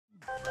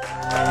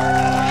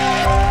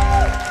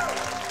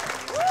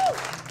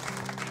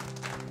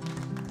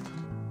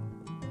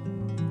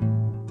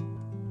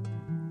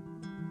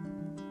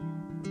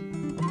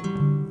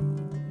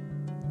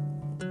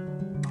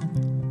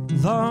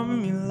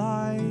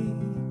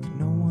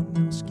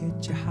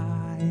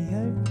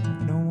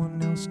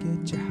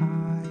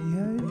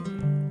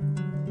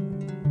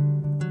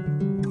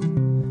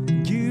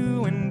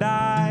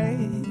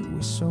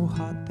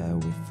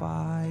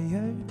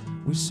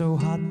so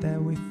hot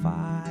that we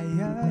fire.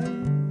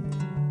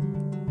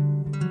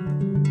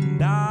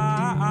 And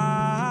I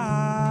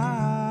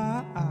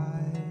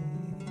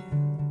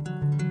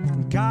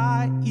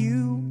got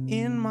you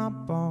in my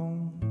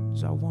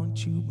bones. I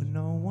want you but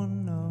no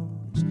one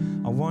knows.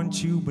 I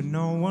want you but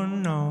no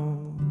one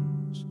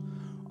knows.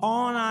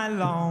 All night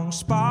long,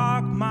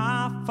 spark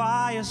my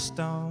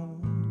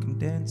firestone. Come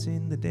dance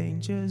in the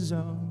danger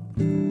zone.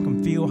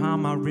 Come feel how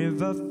my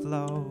river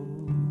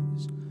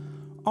flows.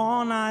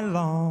 All night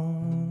long.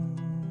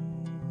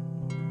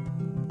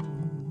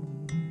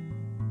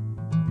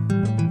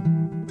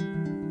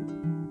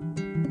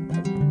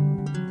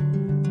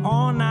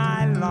 All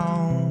night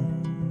long.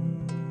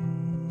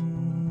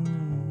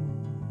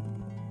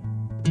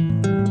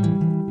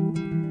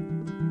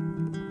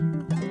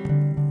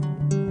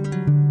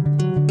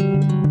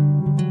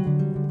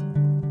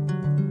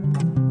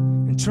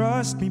 And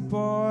trust me,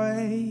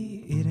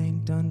 boy, it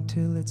ain't done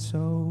till it's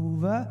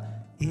over.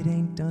 It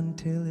ain't done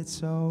till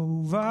it's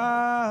over.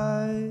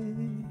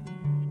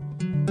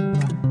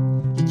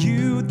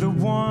 You the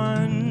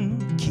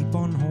one, keep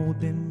on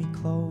holding me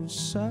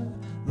closer.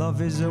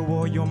 Love is a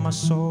war, you're my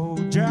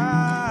soldier.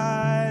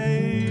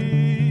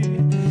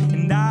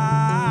 And I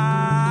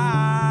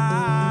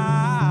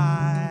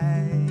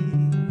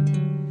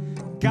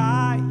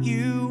got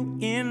you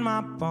in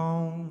my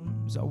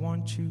bones. I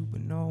want you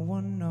but no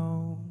one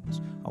knows.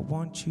 I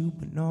want you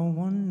but no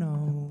one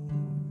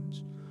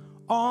knows.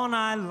 All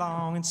night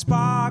long and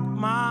spark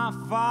my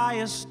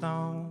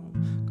firestone.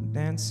 Come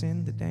dance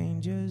in the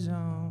danger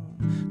zone.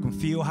 Come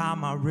feel how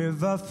my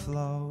river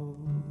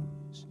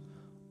flows.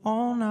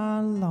 All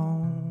night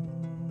long.